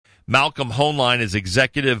Malcolm Hoenlein is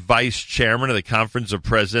Executive Vice Chairman of the Conference of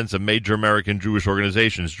Presidents of Major American Jewish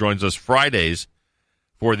Organizations. Joins us Fridays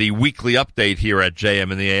for the weekly update here at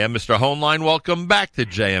JM in the AM. Mr. Hoenlein, welcome back to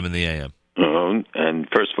JM in the AM. And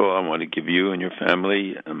first of all, I want to give you and your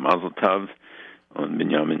family a mazel tov on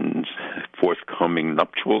Binyamin's forthcoming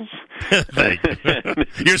nuptials. Thank you.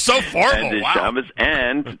 You're so formal. And wow. Shabbos,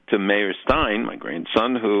 and to Meir Stein, my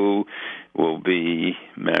grandson, who will be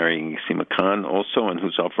marrying Sima Khan also, and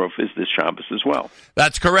whose Afrof is this Shabbos as well.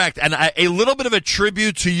 That's correct. And a little bit of a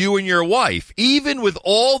tribute to you and your wife. Even with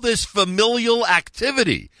all this familial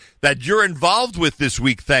activity that you're involved with this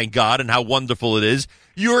week, thank God, and how wonderful it is,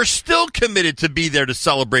 you're still committed to be there to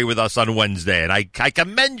celebrate with us on Wednesday, and I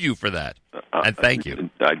commend you for that. And thank you.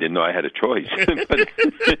 I didn't know I had a choice. But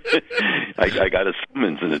I got a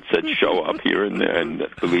summons, and it said show up here and there. And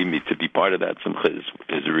believe me, to be part of that simcha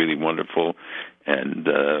is really wonderful. And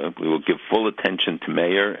we will give full attention to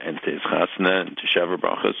Meir and to his chasna and to Shavar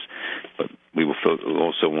Brachos. But we will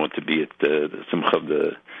also want to be at the simcha of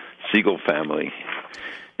the Siegel family.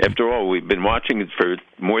 After all, we've been watching it for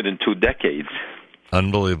more than 2 decades.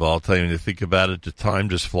 Unbelievable. I'll tell you, when you think about it, the time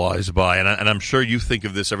just flies by. And I'm sure you think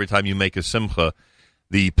of this every time you make a simcha,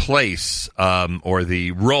 the place or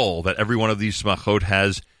the role that every one of these smachot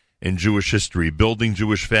has in Jewish history, building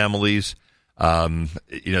Jewish families,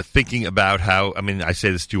 thinking about how, I say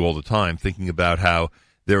this to you all the time, thinking about how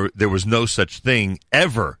there was no such thing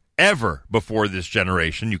ever before this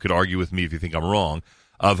generation. You could argue with me if you think I'm wrong,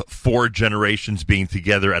 of 4 generations being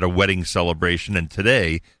together at a wedding celebration, and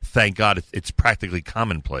today, thank God, it's practically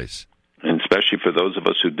commonplace. And especially for those of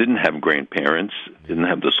us who didn't have grandparents, didn't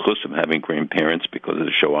have the schus of having grandparents because of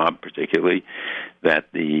the Shoah particularly,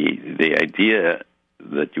 that the idea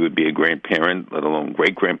that you would be a grandparent, let alone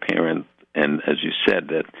great-grandparent, and as you said,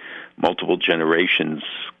 that multiple generations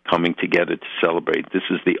coming together to celebrate, this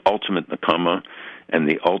is the ultimate nakama and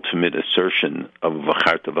the ultimate assertion of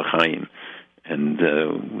V'charta V'chaim. And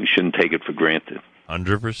we shouldn't take it for granted.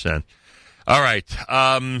 100%. All right.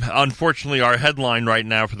 Unfortunately, our headline right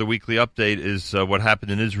now for the weekly update is what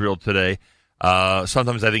happened in Israel today.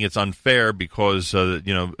 Sometimes I think it's unfair because,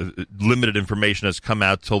 limited information has come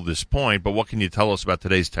out till this point. But what can you tell us about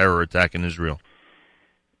today's terror attack in Israel?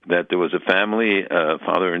 That there was a family,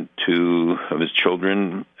 father and 2 of his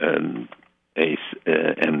children, and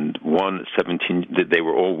one 17. They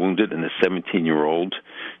were all wounded, and a 17-year-old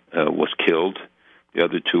was killed. The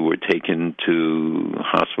other 2 were taken to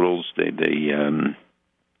hospitals. The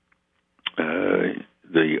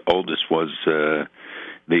oldest was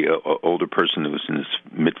the older person who was in his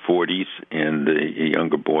mid-40s, and a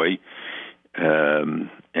younger boy.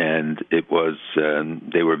 And it was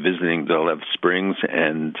they were visiting Dolev Springs,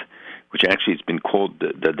 and which actually has been called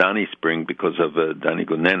the Dani Spring because of Dani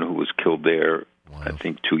Gonen, who was killed there. Wow. I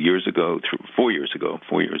think 4 years ago.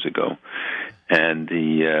 And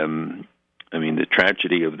the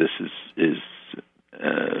tragedy of this is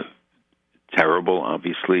terrible.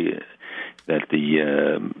 Obviously, that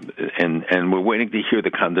and we're waiting to hear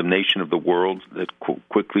the condemnation of the world that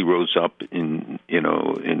quickly rose up in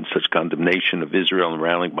such condemnation of Israel and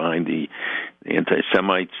rallying behind the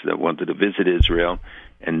anti-Semites that wanted to visit Israel.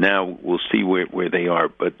 And now we'll see where they are,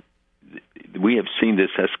 but we have seen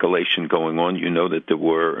this escalation going on. You know that there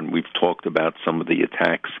were, and we've talked about some of the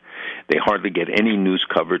attacks. They hardly get any news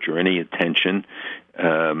coverage or any attention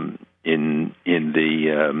in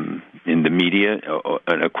the media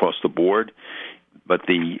and across the board. But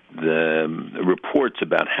the reports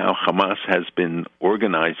about how Hamas has been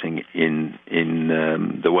organizing in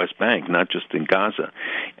the West Bank, not just in Gaza,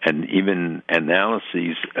 and even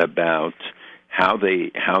analyses about how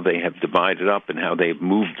they have divided up and how they've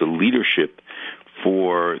moved the leadership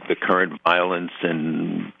for the current violence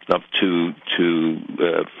and stuff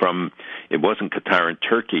from it wasn't Qatar and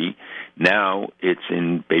Turkey. Now it's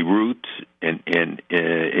in Beirut and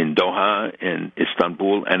in Doha and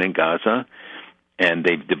Istanbul and in Gaza. And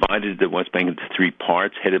they've divided the West Bank into 3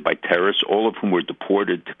 parts, headed by terrorists, all of whom were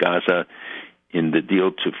deported to Gaza in the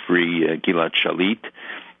deal to free Gilad Shalit.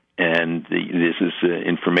 And this is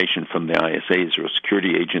information from the ISA, Israel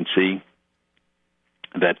Security Agency,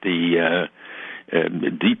 that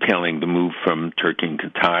detailing the move from Turkey and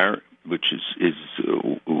Qatar, which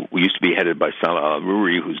used to be headed by Salah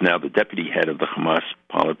al-Aruri, who's now the deputy head of the Hamas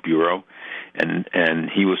Politburo, and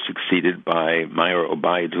he was succeeded by Meir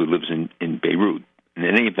Obaid, who lives in Beirut. In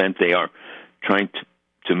any event, they are trying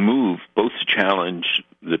to move, both to challenge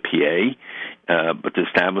the PA, but to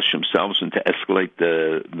establish themselves and to escalate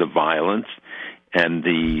the violence. And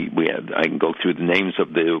I can go through the names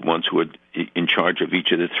of the ones who are in charge of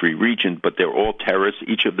each of the 3 regions, but they're all terrorists,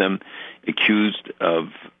 each of them accused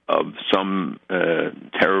of some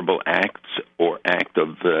terrible acts or act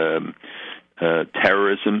of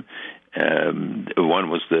terrorism. One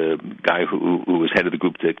was the guy who was head of the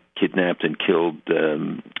group that kidnapped and killed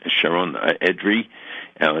Sharon Edry.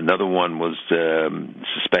 Another one was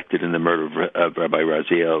suspected in the murder of Rabbi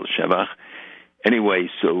Raziel Shevach. Anyway,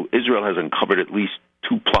 so Israel has uncovered at least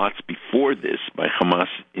 2 plots before this by Hamas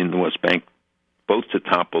in the West Bank, both to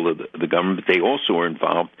topple the government. But they also were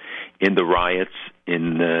involved in the riots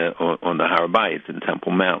on the Har Bayit in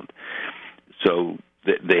Temple Mount. So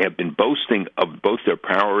they have been boasting of both their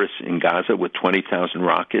prowess in Gaza with 20,000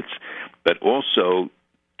 rockets, but also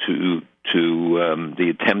to the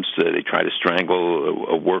attempts they try to strangle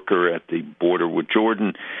a worker at the border with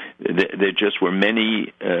Jordan. There just were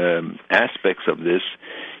many aspects of this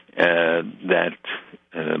that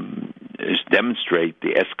demonstrate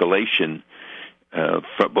the escalation,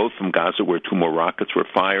 both from Gaza, where 2 more rockets were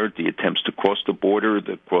fired, the attempts to cross the border,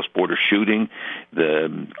 the cross-border shooting,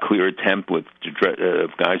 the clear attempt with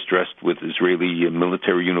guys dressed with Israeli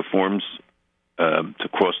military uniforms to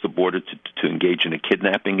cross the border to engage in a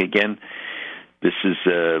kidnapping again. This is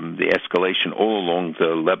the escalation all along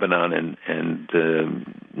the Lebanon and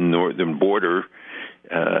northern border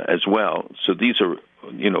as well. So these are,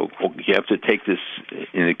 you have to take this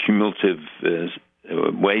in a cumulative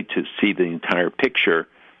way to see the entire picture.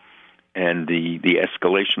 And the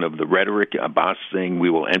escalation of the rhetoric, Abbas saying we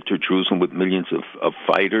will enter Jerusalem with millions of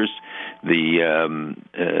fighters, the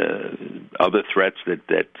other threats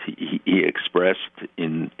that he expressed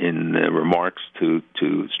in remarks to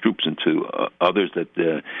his troops and to others,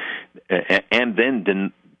 and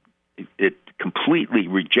then it completely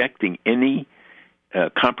rejecting any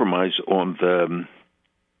compromise on the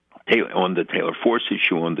Taylor Force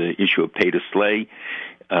issue, on the issue of pay to slay.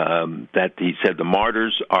 That he said the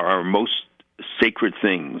martyrs are our most sacred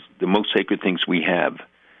things, the most sacred things we have,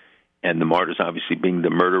 and the martyrs obviously being the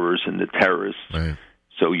murderers and the terrorists. Right.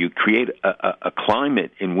 So you create a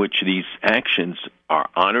climate in which these actions are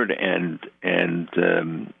honored and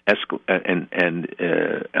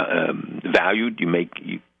valued.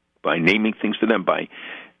 You by naming things to them, by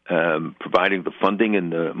providing the funding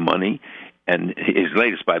and the money. And his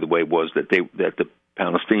latest, by the way, was that the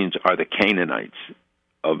Palestinians are the Canaanites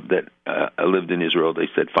that lived in Israel. They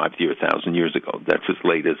said 5,000 years ago. That's his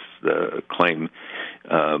latest claim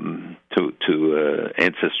to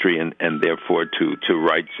ancestry and therefore to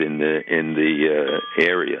rights in the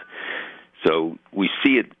area. So we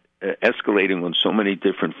see it escalating on so many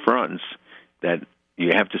different fronts that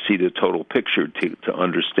you have to see the total picture to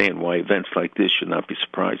understand why events like this should not be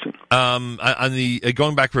surprising. On the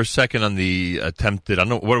going back for a second on the attempted, I don't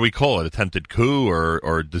know, what do we call it? Attempted coup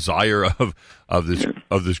or desire of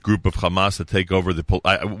this group of Hamas to take over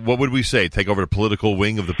what would we say? Take over the political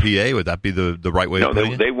wing of the PA? Would that be the right way? No,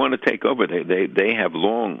 they want to take over. They have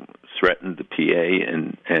long threatened the PA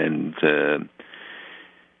and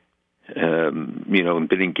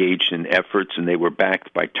been engaged in efforts, and they were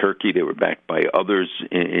backed by Turkey. They were backed by others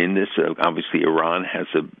in this. Obviously, Iran has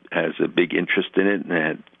a big interest in it, and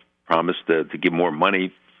had promised to give more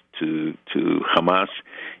money to Hamas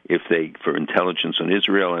for intelligence on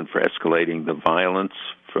Israel and for escalating the violence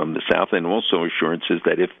from the south, and also assurances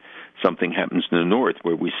that if something happens in the north,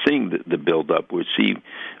 where we're seeing the build-up, we see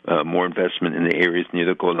more investment in the areas near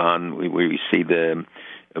the Golan, where we see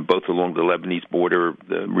both along the Lebanese border,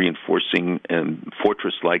 the reinforcing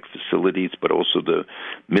fortress-like facilities, but also the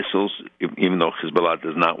missiles, even though Hezbollah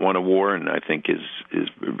does not want a war, and I think is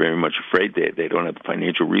very much afraid they don't have the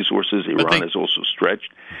financial resources. Iran is also stretched.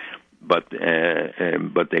 But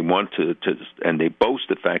they want to, and they boast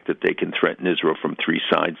the fact that they can threaten Israel from 3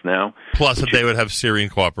 sides now. Plus, that they would have Syrian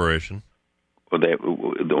cooperation. Well,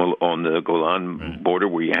 on the Golan border,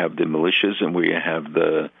 where you have the militias and where you have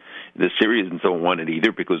the Syrians don't want it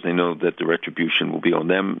either, because they know that the retribution will be on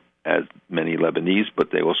them, as many Lebanese, but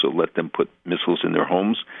they also let them put missiles in their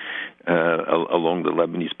homes along the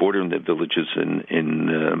Lebanese border, in the villages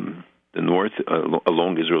in the north,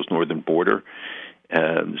 along Israel's northern border.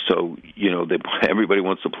 So, everybody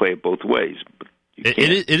wants to play it both ways. But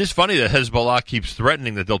it is funny that Hezbollah keeps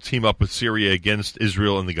threatening that they'll team up with Syria against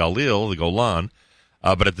Israel in the Golan.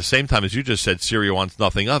 But at the same time, as you just said, Syria wants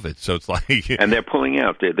nothing of it. So it's like, and they're pulling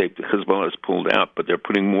out. Hezbollah has pulled out, but they're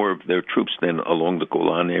putting more of their troops then along the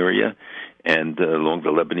Golan area and along the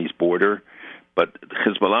Lebanese border. But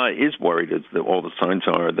Hezbollah is worried, as all the signs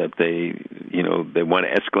are, that they want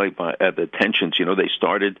to escalate the tensions. They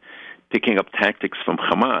started picking up tactics from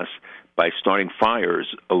Hamas by starting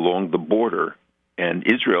fires along the border, and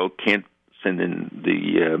Israel can't send in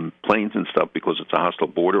the planes and stuff because it's a hostile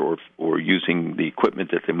border, or using the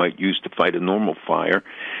equipment that they might use to fight a normal fire.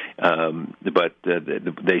 But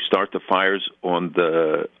they start the fires on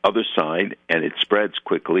the other side, and it spreads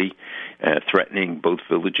quickly, threatening both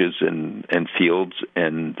villages and fields,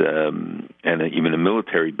 and even a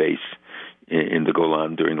military base in the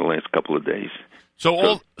Golan during the last couple of days.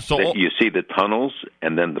 So you see the tunnels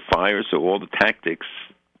and then the fires, so all the tactics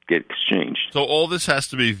get exchanged. So all this has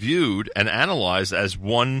to be viewed and analyzed as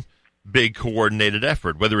one big coordinated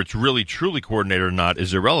effort. Whether it's really truly coordinated or not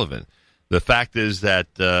is irrelevant. The fact is that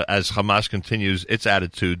as Hamas continues its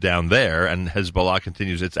attitude down there and Hezbollah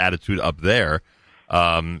continues its attitude up there,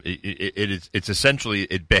 it's essentially,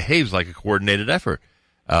 it behaves like a coordinated effort,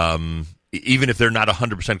 even if they're not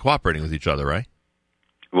 100% cooperating with each other, right?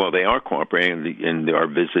 Well, they are cooperating, and there are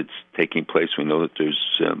visits taking place. We know that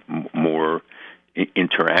there's more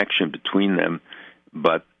interaction between them,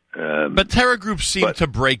 but terror groups seem to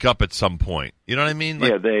break up at some point. You know what I mean?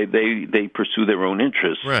 Like, yeah, they pursue their own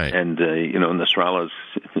interests, right? And Nasrallah's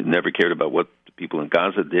never cared about what the people in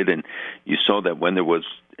Gaza did, and you saw that when there was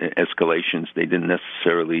escalations, they didn't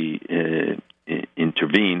necessarily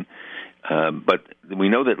intervene. But we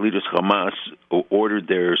know that leaders of Hamas ordered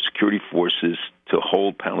their security forces to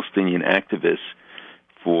hold Palestinian activists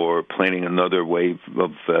for planning another wave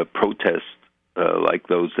of protests like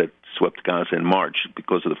those that swept Gaza in March,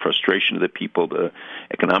 because of the frustration of the people, the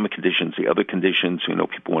economic conditions, the other conditions.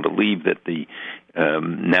 People want to leave. That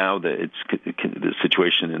now that the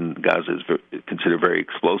situation in Gaza is considered very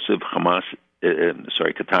explosive.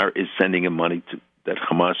 Qatar is sending in money that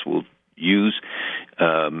Hamas will use,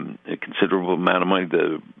 a considerable amount of money.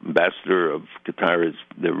 The ambassador of Qatar, is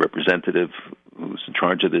the representative who's in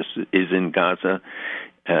charge of this, is in Gaza.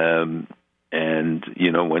 And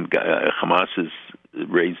when Hamas has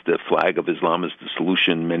raised the flag of Islam as the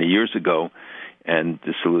solution many years ago, and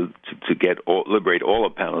to liberate all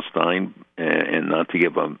of Palestine and not to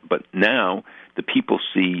give them. But now the people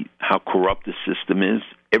see how corrupt the system is.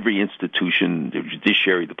 Every institution, the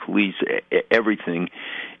judiciary, the police, everything,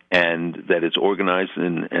 and that it's organized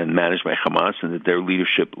and managed by Hamas, and that their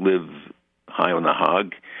leadership live high on the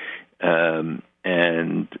hog, and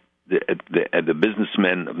the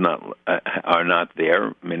businessmen are not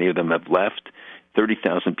there. Many of them have left.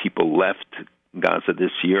 30,000 people left Gaza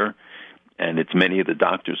this year, and it's many of the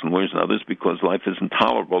doctors and lawyers and others, because life is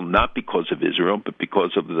intolerable, not because of Israel, but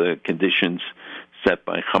because of the conditions set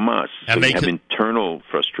by Hamas. And so they have internal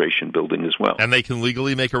frustration building as well. And they can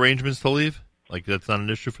legally make arrangements to leave? Like, that's not an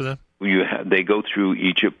issue for them? They go through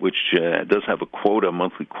Egypt, which does have a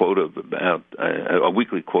monthly quota of about, a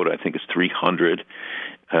weekly quota, I think is 300.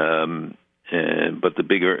 But the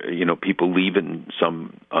bigger, people leave, and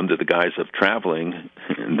some under the guise of traveling,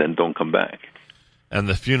 and then don't come back. And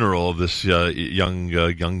the funeral of this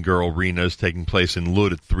young girl, Rena, is taking place in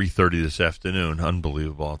Lud at 3:30 this afternoon.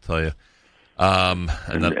 Unbelievable, I'll tell you. And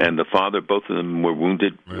the father, both of them were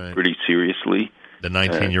wounded pretty seriously. The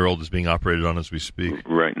 19-year-old is being operated on as we speak.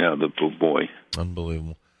 Right now, the boy.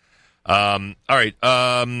 Unbelievable. All right.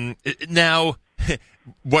 Now,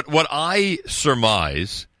 what I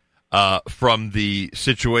surmise from the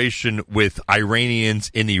situation with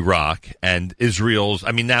Iranians in Iraq and Israel's,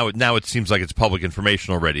 I mean, now it seems like it's public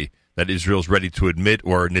information already that Israel's ready to admit,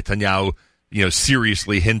 or Netanyahu,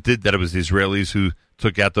 seriously hinted that it was the Israelis who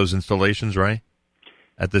took out those installations, right?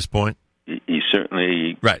 At this point? He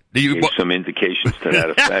certainly gave some indications to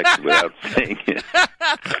that effect without saying it.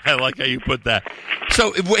 I like how you put that.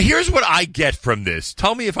 So here's what I get from this.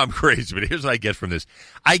 Tell me if I'm crazy, but here's what I get from this.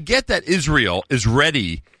 I get that Israel is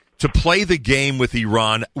ready to play the game with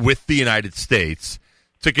Iran, with the United States,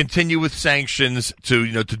 to continue with sanctions,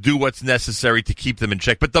 to do what's necessary to keep them in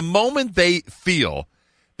check. But the moment they feel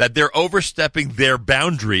that they're overstepping their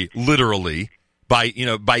boundary, literally, by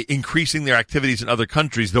increasing their activities in other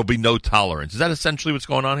countries, there'll be no tolerance. Is that essentially what's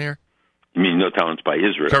going on here? You mean no tolerance by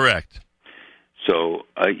Israel? Correct. So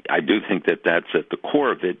I do think that that's at the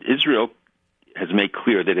core of it. Israel has made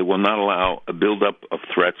clear that it will not allow a buildup of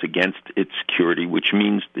threats against its security, which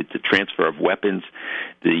means that the transfer of weapons.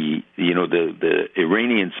 The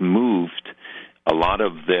Iranians moved a lot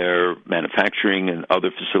of their manufacturing and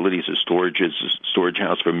other facilities or storage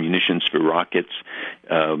house for munitions, for rockets,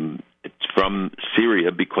 from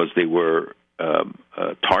Syria, because they were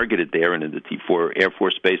targeted there, and in the T4 Air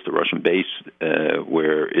Force Base, the Russian base,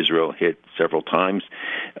 where Israel hit several times.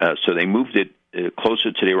 So they moved it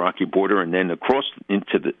closer to the Iraqi border, and then across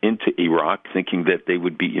into Iraq, thinking that they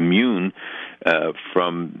would be immune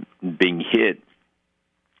from being hit.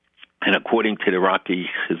 And according to the Iraqi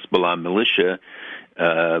Hezbollah militia,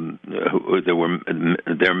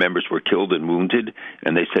 their members were killed and wounded,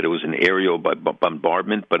 and they said it was an aerial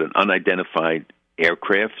bombardment, but an unidentified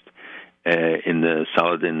aircraft. in the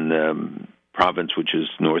Saladin province, which is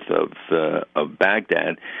north of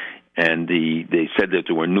Baghdad. And they said that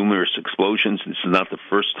there were numerous explosions. This is not the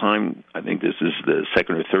first time. I think this is the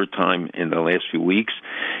second or third time in the last few weeks,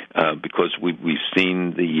 because we've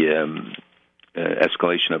seen the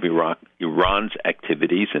escalation of Iran's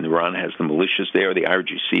activities, and Iran has the militias there. The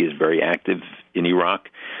IRGC is very active in Iraq.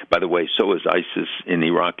 By the way, so is ISIS in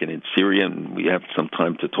Iraq and in Syria, and we have some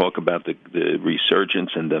time to talk about the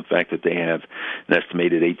resurgence and the fact that they have an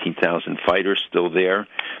estimated 18,000 fighters still there.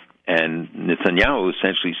 And Netanyahu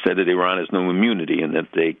essentially said that Iran has no immunity and that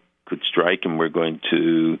they could strike, and we're going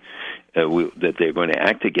to that they're going to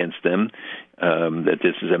act against them. That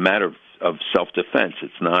this is a matter of self-defense.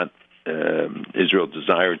 It's not Israel's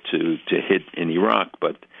desire to hit in Iraq,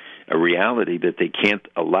 but a reality that they can't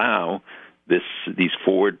allow these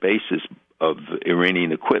forward bases of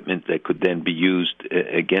Iranian equipment that could then be used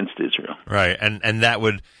against Israel. Right, and that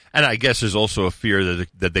would, and I guess there's also a fear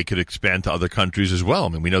that they could expand to other countries as well. I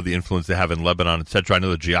mean, we know the influence they have in Lebanon, etc. I know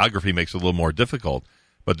the geography makes it a little more difficult,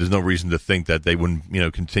 but there's no reason to think that they wouldn't,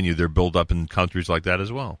 continue their build-up in countries like that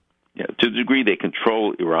as well. Yeah, to the degree they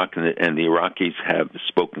control Iraq, and the Iraqis have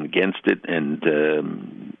spoken against it and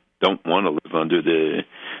don't want to live under the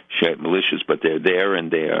Shiite militias, but they're there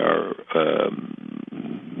and they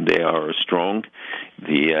are strong.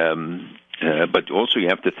 But also you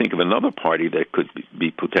have to think of another party that could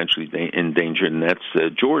be potentially in danger, and that's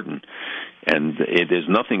Jordan. And there's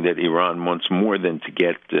nothing that Iran wants more than to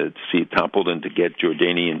get to see it toppled and to get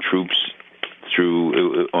Jordanian troops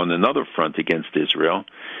through on another front against Israel.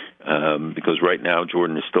 Because right now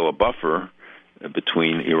Jordan is still a buffer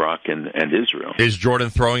between Iraq and Israel. Is Jordan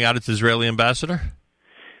throwing out its Israeli ambassador?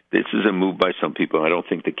 This is a move by some people. I don't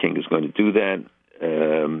think the king is going to do that.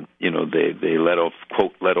 They let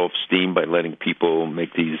off steam by letting people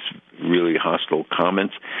make these really hostile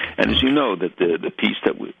comments. And as you know, that the peace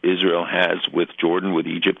that Israel has with Jordan, with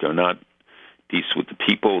Egypt, are not peace with the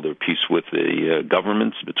people, they're peace with the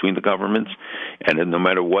governments, between the governments. And no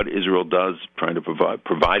matter what Israel does, trying to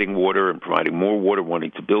providing water and providing more water,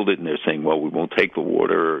 wanting to build it, and they're saying, well, we won't take the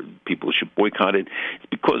water, people should boycott it. It's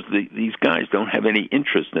because these guys don't have any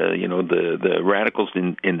interest. The radicals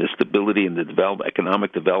in the stability and the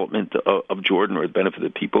economic development of Jordan or the benefit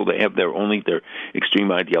of the people, they have their extreme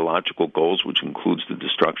ideological goals, which includes the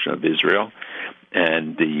destruction of Israel.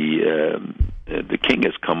 And the king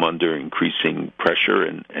has come under increasing pressure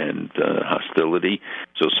and hostility.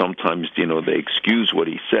 So sometimes, they excuse what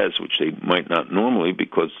he says, which they might not normally,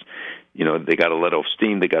 because, they got to let off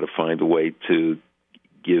steam. They got to find a way to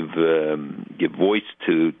give voice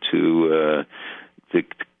to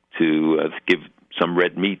give some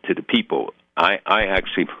red meat to the people. I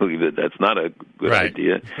actually believe that that's not a good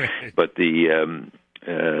idea, but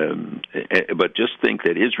but just think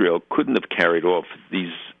that Israel couldn't have carried off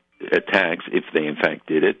these attacks, if they in fact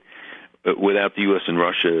did it, without the U.S. and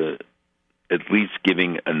Russia at least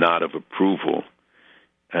giving a nod of approval.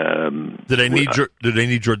 Do they need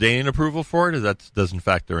Jordanian approval for it, or that doesn't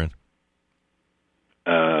factor in?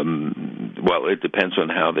 Well, it depends on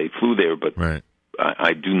how they flew there, but right.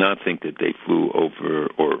 I do not think that they flew over,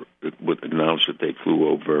 or would acknowledge that they flew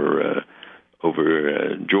over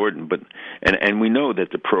Jordan. But and we know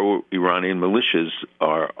that the pro-Iranian militias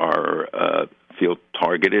are feel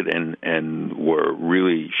targeted and were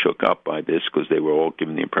really shook up by this, because they were all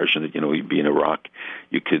given the impression that you'd be in Iraq,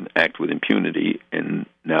 you could act with impunity, and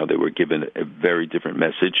now they were given a very different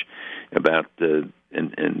message about the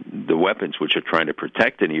weapons which are trying to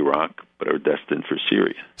protect in Iraq but are destined for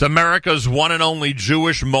Syria. It's America's one and only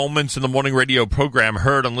Jewish Moments in the Morning radio program,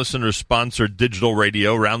 heard on listener-sponsored digital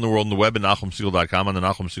radio around the world on the web at NachumSegal.com, on the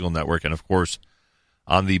Nachum Segal Network, and, of course,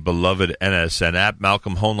 on the beloved NSN app.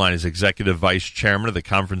 Malcolm Hoenlein is Executive Vice Chairman of the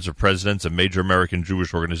Conference of Presidents of Major American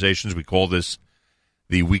Jewish Organizations. We call this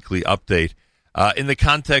the Weekly Update. In the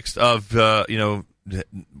context of,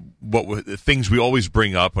 things we always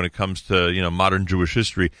bring up when it comes to, modern Jewish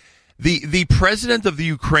history, the president of the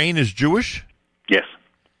Ukraine is Jewish? Yes.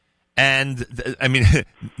 And,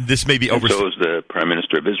 this may be so is the Prime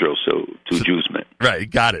Minister of Israel, so two Jews met. Right,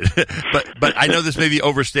 got it. But I know this may be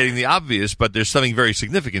overstating the obvious, but there's something very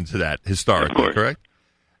significant to that historically, correct?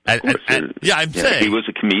 Of course. I'm saying. He was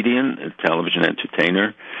a comedian, a television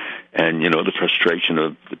entertainer, and, the frustration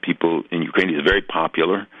of the people in Ukraine. He's very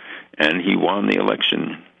popular, and he won the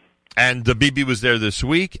election. And Bibi was there this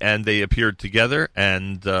week, and they appeared together,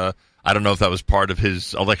 and I don't know if that was part of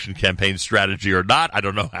his election campaign strategy or not. I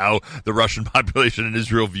don't know how the Russian population in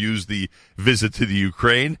Israel views the visit to the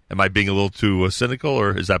Ukraine. Am I being a little too cynical,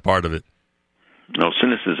 or is that part of it? No,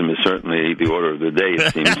 cynicism is certainly the order of the day,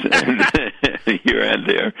 it seems, here and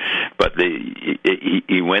there. But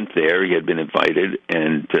he went there. He had been invited,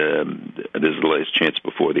 and there's the last chance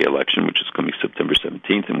before the election, which is coming September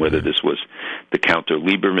 17th, and whether this was to counter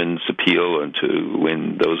Lieberman's appeal and to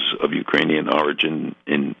win those of Ukrainian origin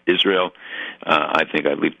in Israel, I think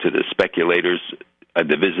I'd leave to the speculators.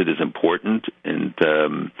 The visit is important, and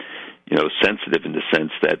sensitive in the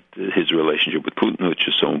sense that his relationship with Putin, which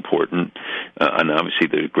is so important, and obviously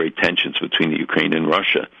there are great tensions between the Ukraine and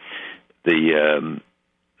Russia. But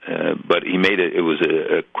he made it was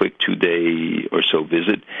a quick 2-day or so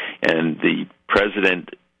visit, and the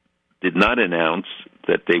president did not announce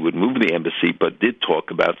that they would move the embassy, but did talk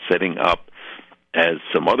about setting up, as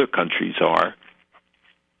some other countries are,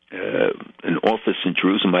 an office in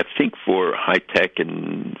Jerusalem, I think for high tech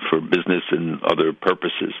and for business and other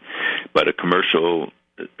purposes. But a commercial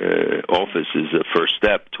office is a first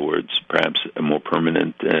step towards perhaps a more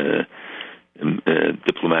permanent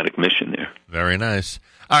diplomatic mission there. Very nice.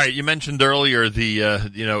 All right, you mentioned earlier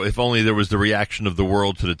if only there was the reaction of the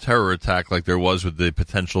world to the terror attack like there was with the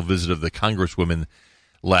potential visit of the Congresswoman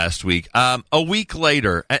last week. A week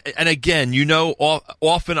later, and again,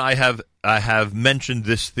 often I have mentioned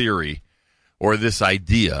this theory or this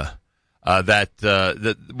idea that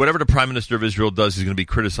whatever the Prime Minister of Israel does is going to be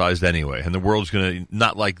criticized anyway, and the world's going to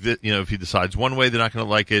not like this. If he decides one way, they're not going to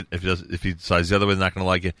like it. If he decides the other way, they're not going to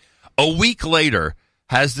like it. A week later,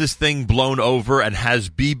 has this thing blown over, and has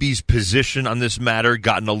Bibi's position on this matter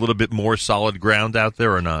gotten a little bit more solid ground out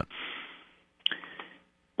there or not?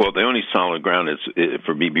 Well, the only solid ground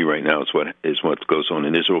for Bibi right now is what goes on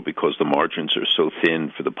in Israel, because the margins are so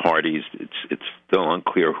thin for the parties. It's still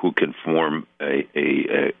unclear who can form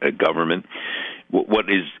a government. What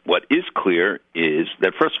is clear is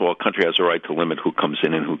that, first of all, a country has a right to limit who comes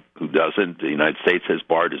in and who doesn't. The United States has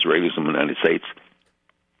barred Israelis from the United States.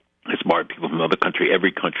 It's barred people from another country.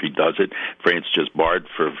 Every country does it. France just barred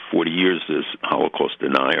for 40 years this Holocaust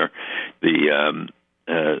denier.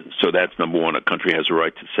 So that's number one. A country has a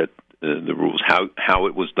right to set the rules. How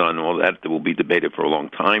it was done, all that will be debated for a long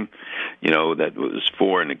time. That was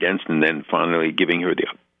for and against, and then finally giving her the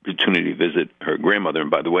opportunity to visit her grandmother.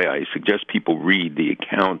 And by the way, I suggest people read the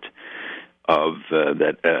account of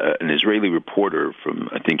that an Israeli reporter from,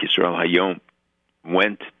 I think, Israel Hayom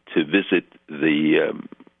went to visit the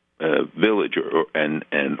village and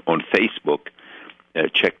on Facebook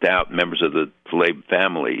checked out members of the Tlaib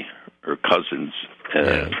family, her cousins,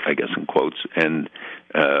 I guess in quotes, and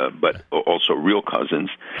but also real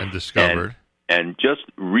cousins, and discovered, and just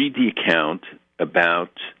read the account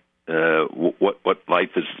about what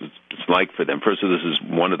life is like for them. First of all, this is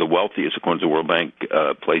one of the wealthiest, according to the World Bank,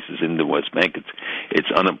 places in the West Bank.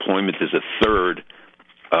 Its unemployment is a third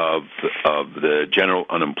of the general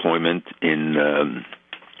unemployment in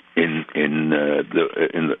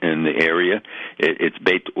the area. It's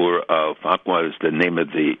Beit Ur al Fakwa is the name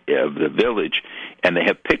of the village, and they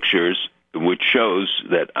have pictures which shows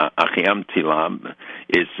that Achiam Tilam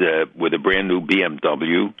is with a brand new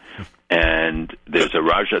BMW, and there's a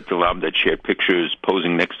Raja Tilam that shared pictures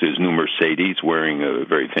posing next to his new Mercedes, wearing a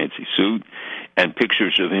very fancy suit, and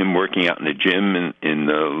pictures of him working out in the gym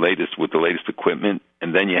with the latest equipment.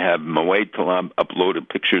 And then you have Moed Talab uploaded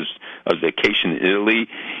pictures of vacation in Italy,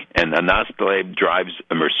 and Anas Taleb drives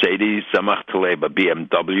a Mercedes, Samach Taleb a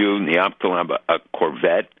BMW, Niab Taleb a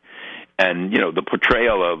Corvette. And the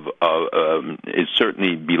portrayal of is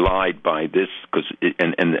certainly belied by this,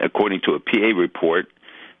 and according to a PA report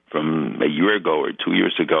from a year ago or 2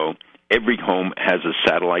 years ago, every home has a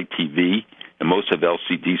satellite TV, and most have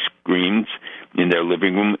LCD screens in their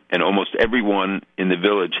living room, and almost everyone in the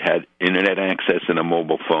village had internet access and a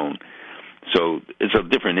mobile phone. So it's a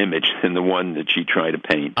different image than the one that she tried to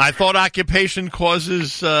paint. I thought occupation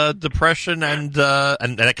causes depression and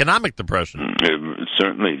economic depression.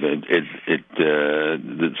 Certainly, this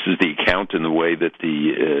is the account in the way that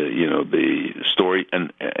the story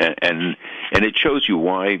and it shows you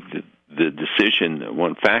why the decision.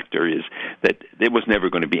 One factor is that there was never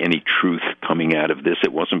going to be any truth coming out of this.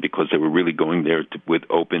 It wasn't because they were really going there with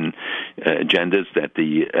open agendas. That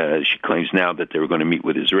she claims now that they were going to meet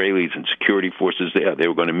with Israelis and security forces there. They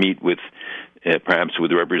were going to meet with perhaps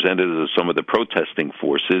with representatives of some of the protesting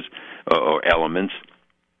forces or elements.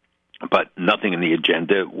 But nothing in the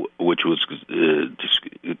agenda, which was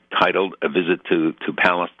titled "A Visit to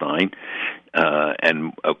Palestine,"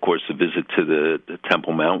 and of course a visit to the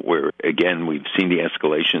Temple Mount, where again we've seen the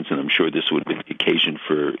escalations, and I'm sure this would be the occasion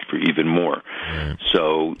for even more. Right.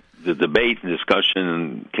 So the debate and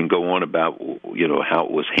discussion can go on about how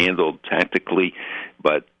it was handled tactically,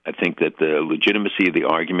 but I think that the legitimacy of the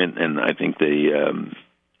argument, and I think the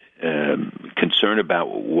concern about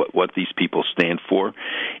what these people stand for,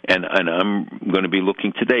 and I'm going to be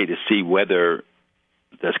looking today to see whether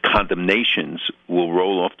the condemnations will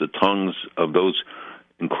roll off the tongues of those,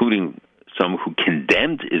 including some who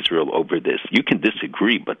condemned Israel over this. You can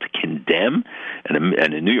disagree, but to condemn, and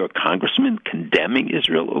a New York congressman condemning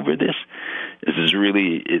Israel over this is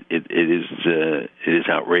really it is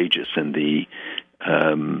outrageous. And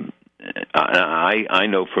I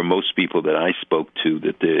know from most people that I spoke to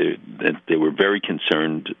that they were very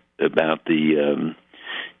concerned about the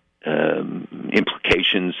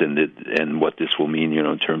implications and what this will mean,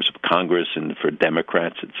 in terms of Congress and for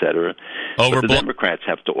Democrats, et cetera. But the Democrats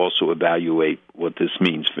have to also evaluate what this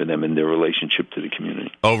means for them in their relationship to the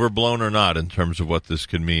community. Overblown or not in terms of what this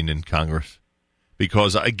could mean in Congress?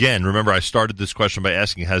 Because, again, remember I started this question by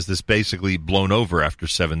asking, has this basically blown over after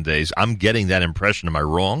 7 days? I'm getting that impression. Am I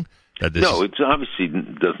wrong? No, it obviously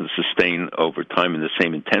doesn't sustain over time in the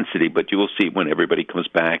same intensity, but you will see it when everybody comes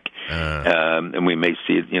back, and we may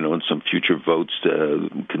see it, in some future votes,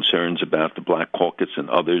 concerns about the Black Caucus and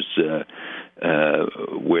others,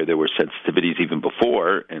 where there were sensitivities even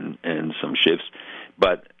before and some shifts.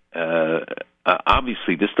 But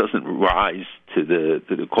obviously, this doesn't rise to the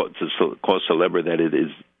cause célèbre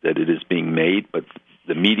that it is being made, but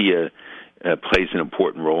the media plays an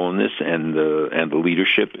important role in this, and the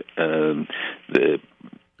leadership, the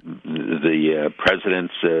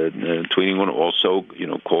president's tweeting one also,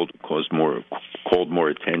 called more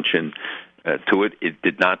attention to it. It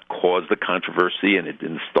did not cause the controversy, and it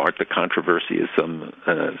didn't start the controversy, as some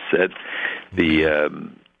said.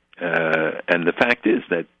 And the fact is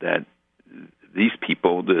that these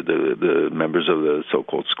people, the members of the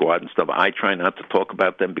so-called squad and stuff, I try not to talk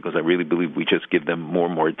about them because I really believe we just give them more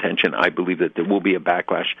and more attention. I believe that there will be a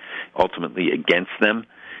backlash ultimately against them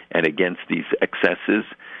and against these excesses,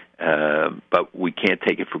 but we can't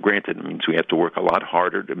take it for granted. It means we have to work a lot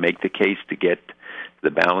harder to make the case to get the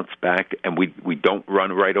balance back, and we don't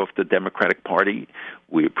run right off the Democratic Party.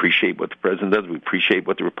 We appreciate what the president does. We appreciate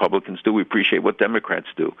what the Republicans do. We appreciate what Democrats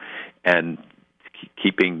do. And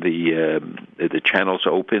keeping the channels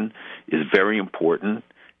open is very important.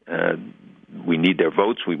 We need their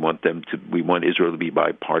votes. We want Israel to be a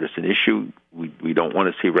bipartisan issue. We don't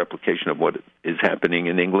want to see a replication of what is happening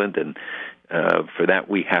in England, and for that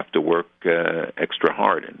we have to work extra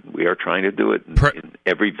hard, and we are trying to do it in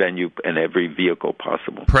every venue and every vehicle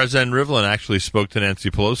possible. President Rivlin actually spoke to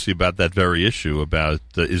Nancy Pelosi about that very issue, about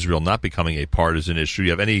Israel not becoming a partisan issue.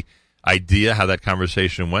 You have any idea how that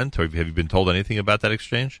conversation went, or have you been told anything about that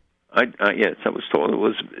exchange? Yes, I was told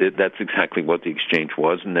that's exactly what the exchange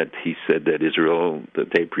was, and that he said that Israel, that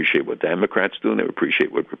they appreciate what Democrats do and they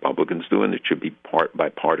appreciate what Republicans do, and it should be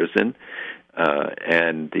bipartisan.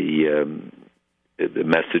 And the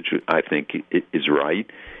message, I think, is right,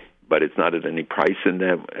 but it's not at any price in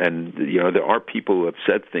that. And there are people who have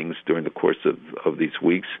said things during the course of these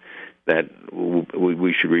weeks that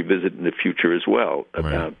we should revisit in the future as well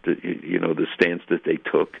about the stance that they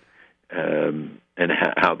took, and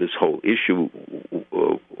how this whole issue,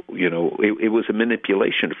 it was a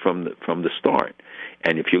manipulation from the start.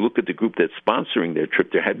 And if you look at the group that's sponsoring their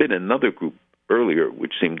trip, there had been another group earlier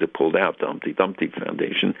which seemed to pull out, the Humpty Dumpty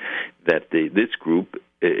Foundation, that this group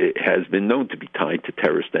has been known to be tied to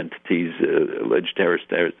terrorist entities, alleged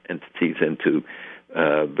terrorist entities, and to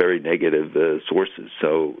very negative sources.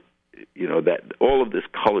 So, that all of this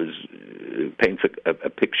paints a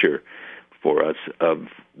picture for us of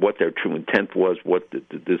what their true intent was, what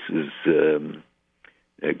this is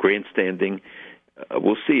grandstanding.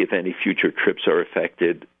 We'll see if any future trips are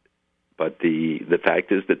affected, but the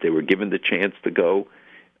fact is that they were given the chance to go.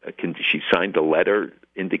 She signed a letter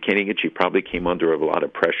indicating it. She probably came under a lot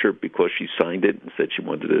of pressure because she signed it and said she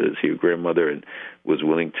wanted to see her grandmother and was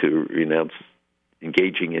willing to renounce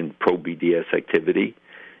engaging in pro-BDS activity,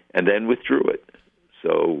 and then withdrew it.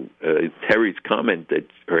 So Terry's comment that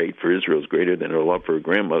her hate for Israel is greater than her love for her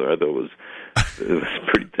grandmother, I thought was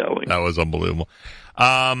pretty telling. That was unbelievable.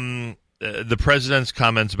 The president's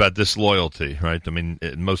comments about disloyalty, right? I mean,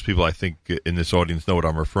 most people, I think, in this audience know what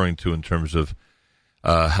I'm referring to in terms of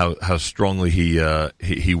how strongly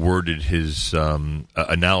he worded his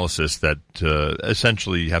analysis that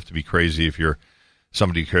essentially you have to be crazy if you're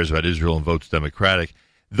somebody who cares about Israel and votes Democratic.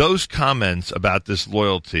 Those comments about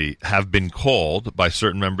disloyalty have been called by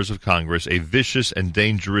certain members of Congress a vicious and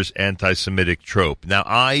dangerous anti-Semitic trope. Now,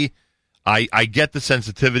 I get the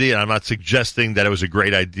sensitivity, and I'm not suggesting that it was a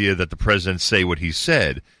great idea that the president say what he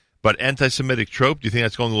said, but anti-Semitic trope, do you think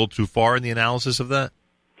that's going a little too far in the analysis of that?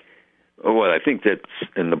 Well, I think that's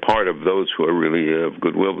in the part of those who are really of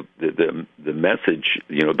goodwill. The message,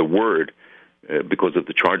 the word, because of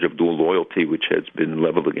the charge of dual loyalty, which has been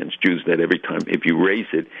leveled against Jews, that every time if you raise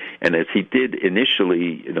it, and as he did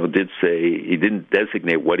initially, did say he didn't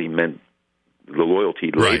designate what he meant. The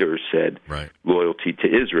loyalty later said loyalty to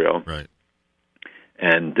Israel. Right.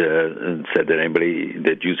 And said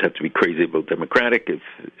that Jews have to be crazy about democratic.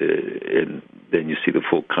 And then you see the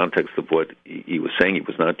full context of what he was saying. He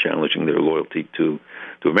was not challenging their loyalty to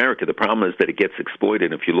America. The problem is that it gets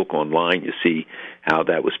exploited. If you look online, you see how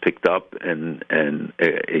that was picked up and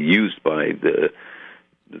used by the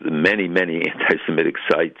many anti-Semitic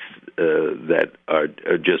sites that are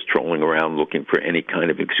just trolling around looking for any kind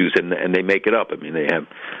of excuse, and they make it up. I mean, they have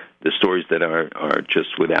the stories that are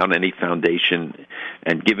just without any foundation,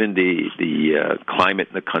 and given the climate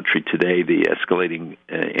in the country today, the escalating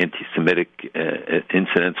anti-Semitic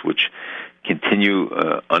incidents which continue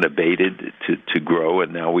unabated to grow,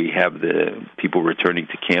 and now we have the people returning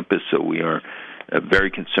to campus, so we are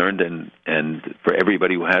very concerned, and for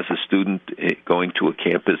everybody who has a student going to a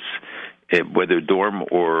campus, whether dorm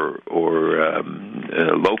or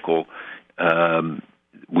local,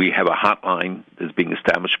 we have a hotline that's being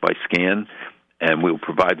established by SCAN, and we'll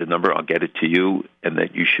provide the number. I'll get it to you, and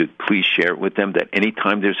that you should please share it with them, that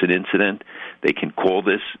anytime there's an incident, they can call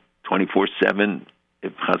this 24/7.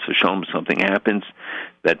 If Chas v'Shalom something happens,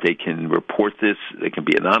 that they can report this. They can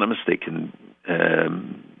be anonymous. They can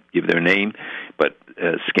give their name, but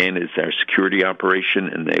SCAN is our security operation,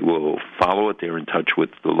 and they will follow it. They're in touch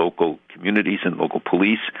with the local communities and local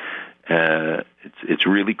police. It's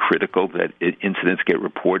really critical that incidents get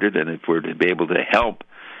reported, and if we're to be able to help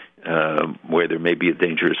where there may be a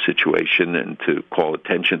dangerous situation, and to call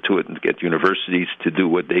attention to it, and to get universities to do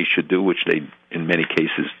what they should do, which they in many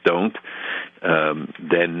cases don't,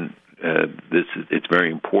 then it's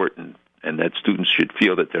very important. And that students should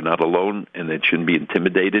feel that they're not alone, and they shouldn't be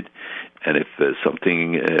intimidated. And if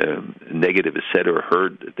something negative is said or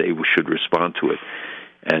heard, they should respond to it.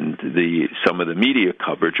 And some of the media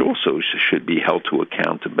coverage also should be held to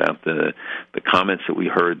account about the comments that we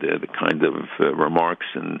heard, the kind of remarks.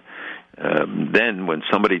 And then when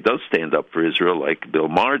somebody does stand up for Israel, like Bill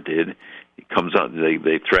Maher did, he comes on.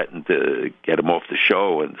 They threaten to get him off the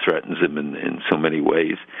show, and threatens him in so many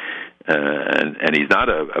ways. And he's not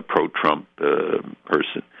a pro-Trump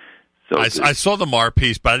person. So I saw the Maher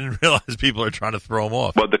piece, but I didn't realize people are trying to throw him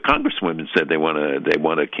off. Well, the congresswomen said they want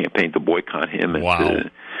to campaign to boycott him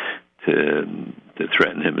and to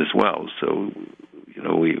threaten him as well. So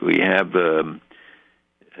we have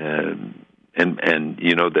and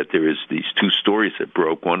that there is these two stories that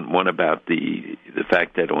broke. One about the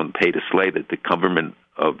fact that on Pay to Slay, that the government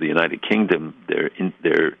of the United Kingdom,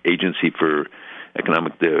 their agency for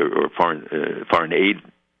economic or foreign aid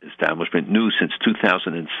establishment, knew since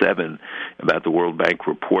 2007 about the World Bank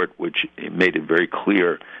report, which made it very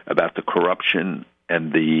clear about the corruption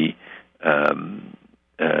and the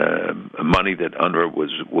money that UNRWA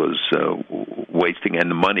was wasting,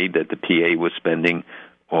 and the money that the PA was spending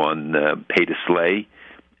on Pay to Slay,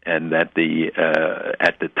 and that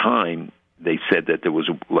at the time they said that there was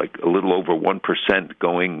like a little over 1%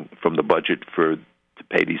 going from the budget to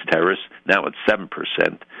pay these terrorists. Now it's 7%,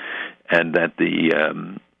 and that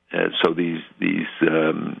so these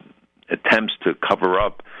attempts to cover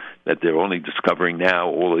up, that they're only discovering now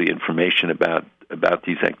all the information about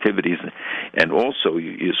these activities. And also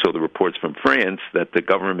you saw the reports from France that the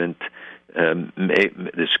government,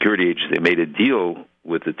 the security agency, made a deal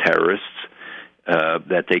with the terrorists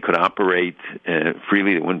that they could operate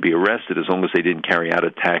freely. They wouldn't be arrested as long as they didn't carry out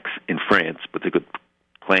attacks in France, but they could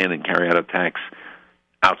plan and carry out attacks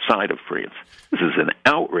outside of France. This is an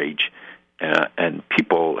outrage, and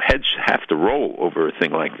heads have to roll over a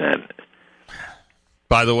thing like that.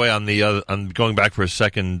 By the way, on going back for a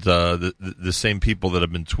second, the same people that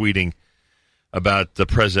have been tweeting about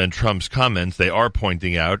President Trump's comments, they are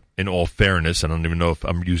pointing out, in all fairness, and I don't even know if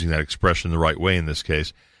I'm using that expression the right way in this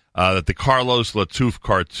case, that the Carlos Latouf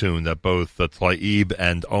cartoon that both Tlaib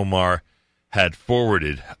and Omar had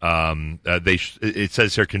forwarded, it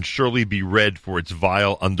says here, can surely be read for its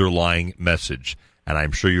vile underlying message. And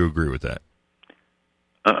I'm sure you agree with that.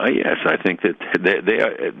 Yes, I think that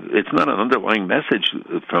it's not an underlying message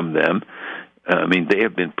from them. I mean, they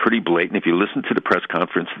have been pretty blatant. If you listen to the press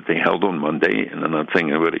conference that they held on Monday, and I'm not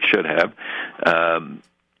saying what it should have,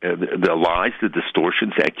 the lies, the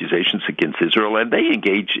distortions, the accusations against Israel, and they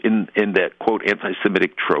engage in that, quote,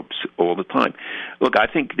 anti-Semitic tropes all the time. Look, I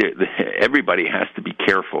think everybody has to be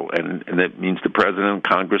careful, and that means the President,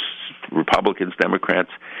 Congress, Republicans,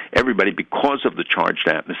 Democrats, everybody, because of the charged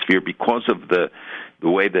atmosphere, because of the the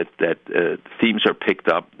way that themes are picked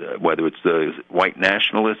up, whether it's the white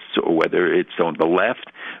nationalists or whether it's on the left,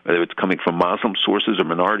 whether it's coming from Muslim sources or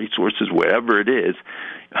minority sources, wherever it is,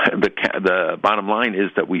 the bottom line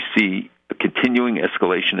is that we see a continuing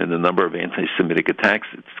escalation in the number of anti-Semitic attacks.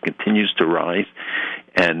 It continues to rise,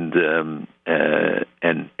 and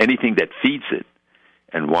anything that feeds it,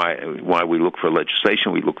 and why we look for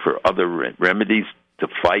legislation, we look for other remedies to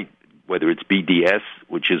fight, whether it's BDS,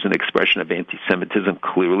 which is an expression of anti-Semitism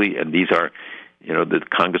clearly, and these are, the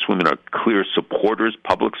congresswomen are clear supporters,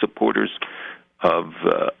 public supporters of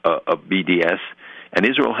BDS, and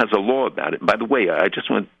Israel has a law about it. And by the way, I just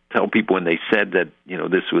want to tell people, when they said that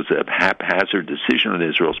this was a haphazard decision on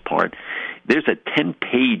Israel's part, there's a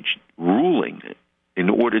 10-page ruling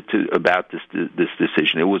about this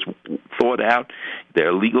decision. It was thought out.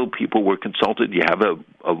 Their legal people were consulted. You have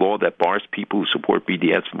a law that bars people who support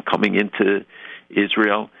BDS from coming into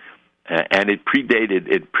Israel, and it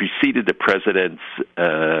preceded the president's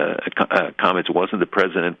comments. It wasn't the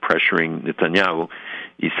president pressuring Netanyahu.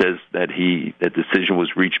 He says that the decision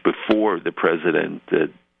was reached before the president,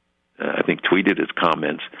 I think, tweeted his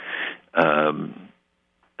comments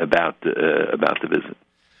about the visit.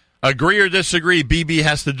 Agree or disagree, Bibi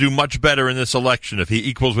has to do much better in this election. If he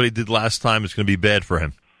equals what he did last time, it's going to be bad for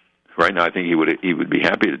him. Right now, I think he would be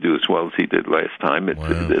happy to do as well as he did last time. And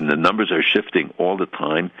the numbers are shifting all the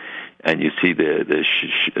time, and you see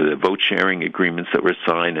the vote sharing agreements that were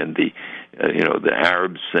signed, and the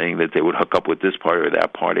Arabs saying that they would hook up with this party or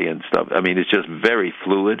that party and stuff. I mean, it's just very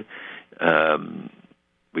fluid.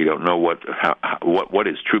 We don't know what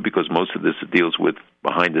is true, because most of this deals with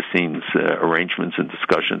behind-the-scenes arrangements and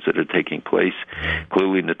discussions that are taking place.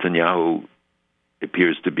 Clearly, Netanyahu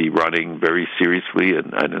appears to be running very seriously,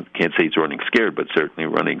 and I can't say he's running scared, but certainly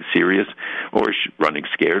running serious, or running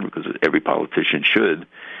scared, because every politician should.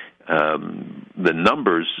 The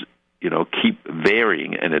numbers, keep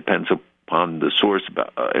varying, and it depends upon the source.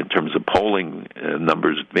 In terms of polling,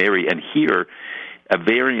 numbers vary, and here, a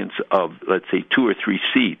variance of, let's say, 2 or 3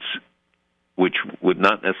 seats, which would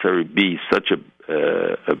not necessarily be such a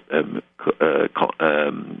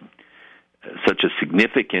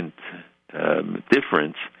significant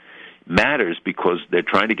difference, matters, because they're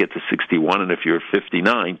trying to get to 61, and if you're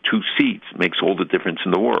 59, 2 seats makes all the difference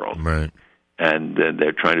in the world. Right. And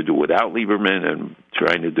they're trying to do it without Lieberman, and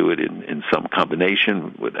trying to do it in some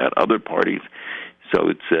combination without other parties. So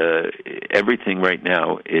it's everything right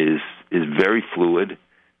now is very fluid,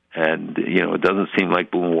 and it doesn't seem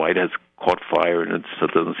like Blue and White has caught fire, and it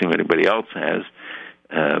doesn't seem anybody else has.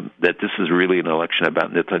 That this is really an election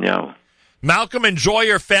about Netanyahu. Malcolm, enjoy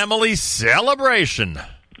your family celebration.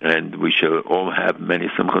 And we should all have many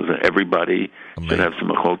simchas. Everybody should have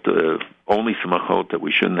simchot. Only simchot, that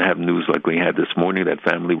we shouldn't have news like we had this morning. That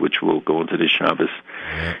family, which will go into the Shabbos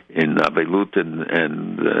in Avelut,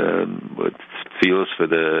 and feels for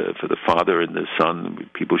the father and the son.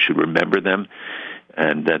 People should remember them,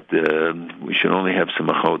 and that we should only have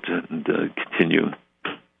simchot and continue.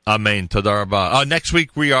 Amen. Toda rabah. Next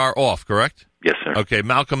week we are off, correct? Yes, sir. Okay,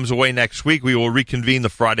 Malcolm's away next week. We will reconvene the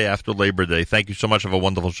Friday after Labor Day. Thank you so much. Have a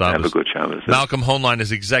wonderful Shabbos. Have a good Shabbos. Malcolm Hoenlein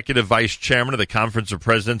is Executive Vice Chairman of the Conference of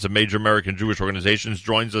Presidents of Major American Jewish Organizations.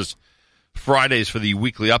 Joins us Fridays for the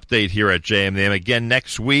weekly update here at JMM. Again,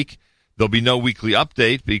 next week, there'll be no weekly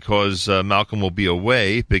update because Malcolm will be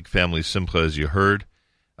away. Big family simcha, as you heard.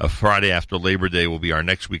 Friday after Labor Day will be our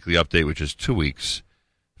next weekly update, which is 2 weeks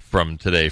from today.